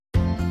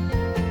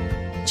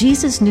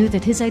Jesus knew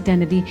that his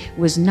identity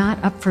was not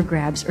up for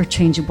grabs or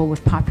changeable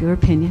with popular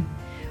opinion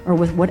or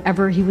with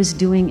whatever he was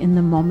doing in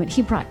the moment.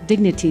 He brought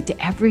dignity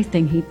to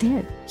everything he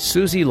did.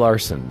 Susie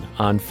Larson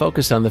on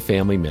Focus on the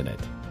Family Minute.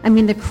 I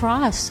mean, the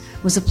cross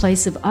was a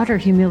place of utter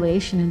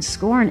humiliation and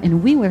scorn,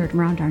 and we wear it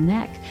around our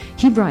neck.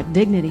 He brought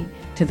dignity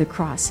to the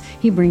cross.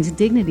 He brings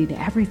dignity to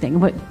everything.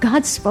 And what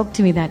God spoke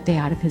to me that day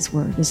out of his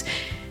word is,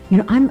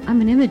 I'm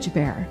an image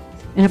bearer.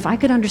 And if I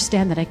could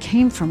understand that I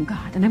came from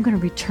God and I'm going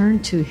to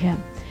return to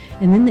him,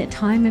 and in the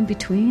time in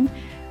between,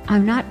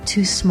 I'm not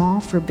too small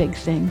for big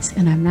things,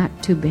 and I'm not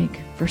too big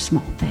for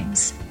small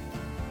things.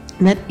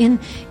 And that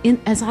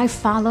as I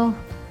follow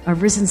a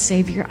risen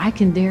Savior, I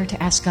can dare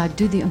to ask God,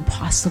 do the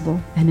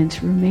impossible in and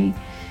through me.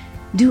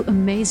 Do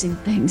amazing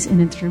things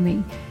in and through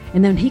me.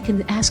 And then he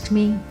can ask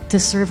me to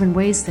serve in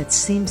ways that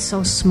seem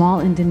so small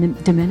and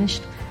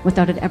diminished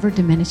without it ever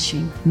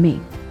diminishing me.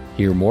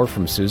 Hear more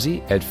from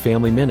Susie at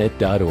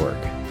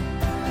FamilyMinute.org.